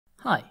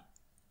Hi,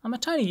 I'm a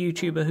tiny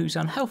YouTuber who's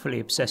unhealthily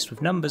obsessed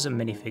with numbers and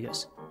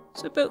minifigures,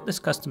 so built this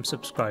custom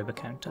subscriber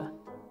counter.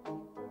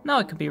 Now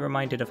I can be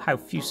reminded of how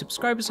few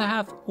subscribers I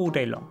have all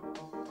day long.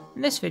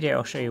 In this video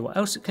I'll show you what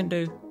else it can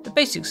do, the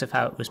basics of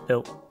how it was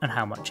built, and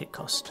how much it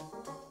cost.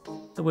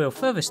 The wheel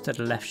furthest to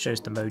the left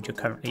shows the mode you're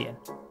currently in.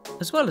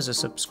 As well as a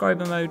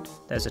subscriber mode,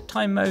 there's a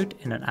time mode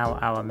in an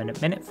hour,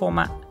 minute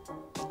format,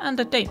 and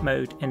a date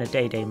mode in a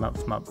day,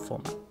 month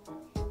format.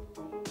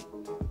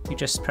 You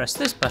just press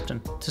this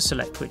button to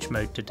select which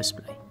mode to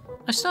display.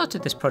 I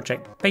started this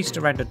project based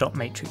around a dot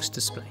matrix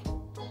display,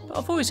 but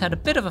I've always had a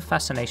bit of a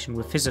fascination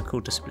with physical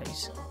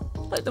displays,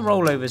 like the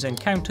rollovers in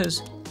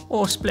counters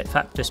or split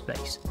flap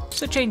displays,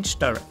 so changed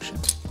direction.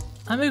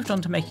 I moved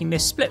on to making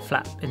this split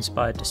flap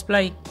inspired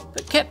display,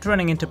 but kept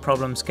running into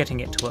problems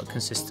getting it to work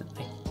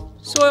consistently.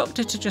 So I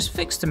opted to just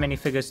fix the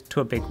minifigures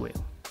to a big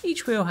wheel.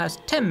 Each wheel has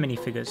 10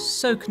 minifigures,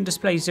 so can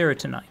display 0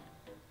 to 9.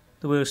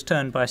 The wheel's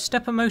turned by a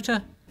stepper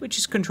motor, which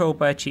is controlled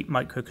by a cheap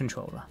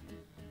microcontroller.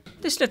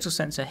 This little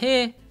sensor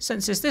here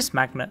senses this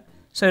magnet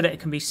so that it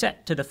can be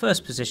set to the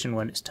first position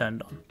when it's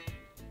turned on.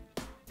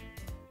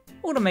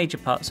 All the major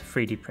parts are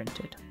 3D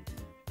printed.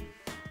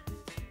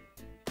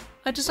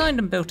 I designed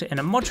and built it in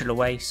a modular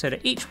way so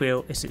that each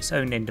wheel is its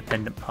own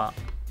independent part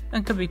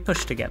and can be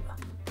pushed together.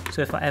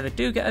 So if I ever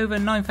do get over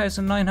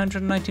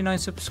 9,999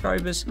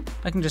 subscribers,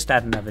 I can just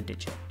add another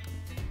digit.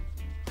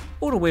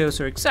 All the wheels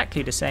are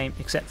exactly the same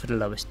except for the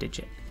lowest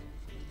digit.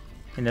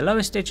 In the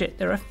lowest digit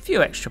there are a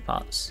few extra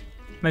parts.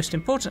 Most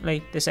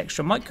importantly, this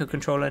extra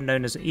microcontroller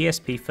known as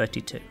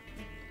ESP32.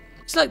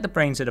 It's like the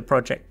brains of the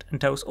project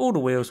and tells all the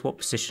wheels what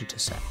position to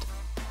set.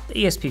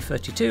 The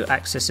ESP32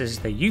 accesses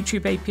the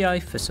YouTube API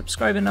for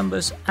subscriber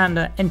numbers and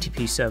an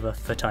NTP server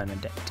for time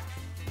and date.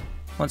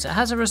 Once it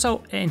has a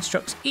result, it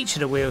instructs each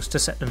of the wheels to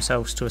set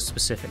themselves to a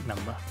specific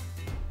number.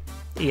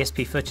 The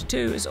ESP32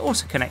 is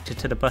also connected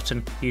to the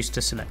button used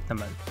to select the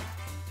mode.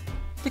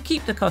 To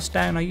keep the cost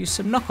down, I used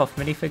some knockoff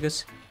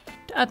minifigures.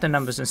 To add the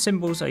numbers and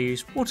symbols, I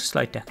used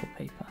waterslide decal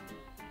paper.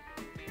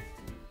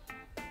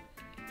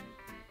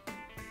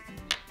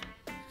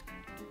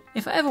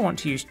 If I ever want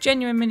to use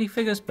genuine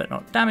minifigures but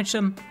not damage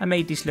them, I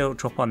made these little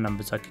drop-on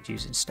numbers I could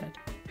use instead.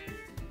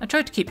 I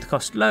tried to keep the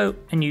cost low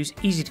and use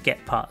easy to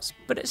get parts,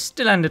 but it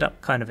still ended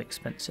up kind of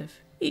expensive.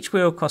 Each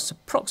wheel costs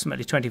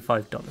approximately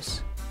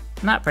 $25,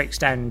 and that breaks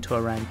down into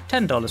around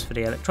 $10 for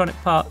the electronic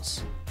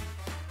parts,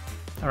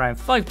 around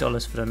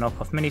 $5 for the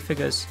knockoff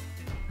minifigures,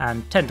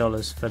 and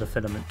 $10 for the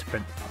filament to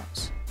print the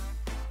parts.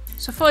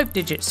 So 5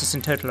 digits is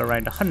in total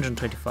around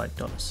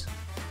 $125.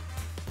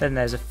 Then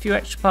there's a few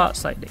extra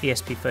parts like the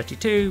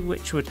ESP32,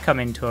 which would come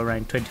into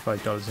around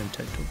 $25 in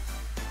total.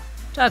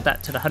 To add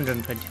that to the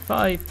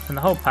 $125, and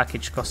the whole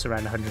package costs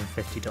around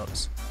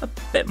 $150, a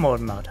bit more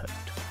than I'd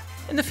hoped.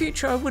 In the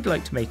future I would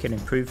like to make an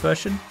improved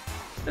version.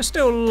 There's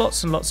still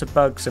lots and lots of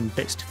bugs and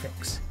bits to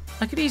fix.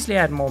 I could easily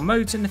add more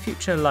modes in the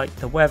future like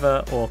the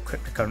weather or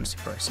cryptocurrency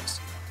prices.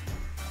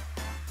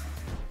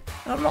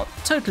 I'm not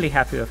totally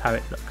happy with how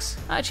it looks.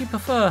 I actually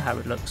prefer how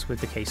it looks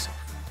with the case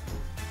off.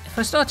 If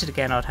I started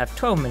again I'd have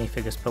 12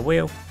 minifigures per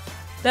wheel,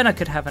 then I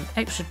could have an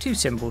extra 2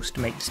 symbols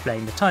to make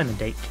displaying the time and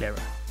date clearer.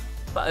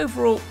 But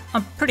overall,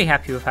 I'm pretty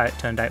happy with how it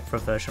turned out for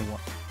version 1.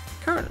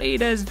 Currently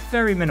there's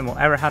very minimal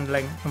error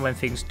handling, and when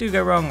things do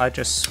go wrong I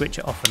just switch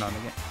it off and on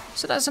again.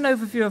 So that's an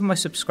overview of my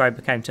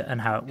subscriber counter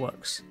and how it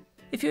works.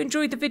 If you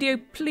enjoyed the video,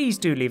 please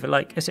do leave a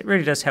like, as it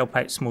really does help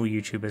out small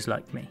YouTubers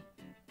like me.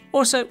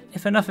 Also,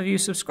 if enough of you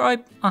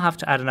subscribe, I'll have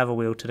to add another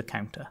wheel to the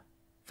counter.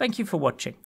 Thank you for watching.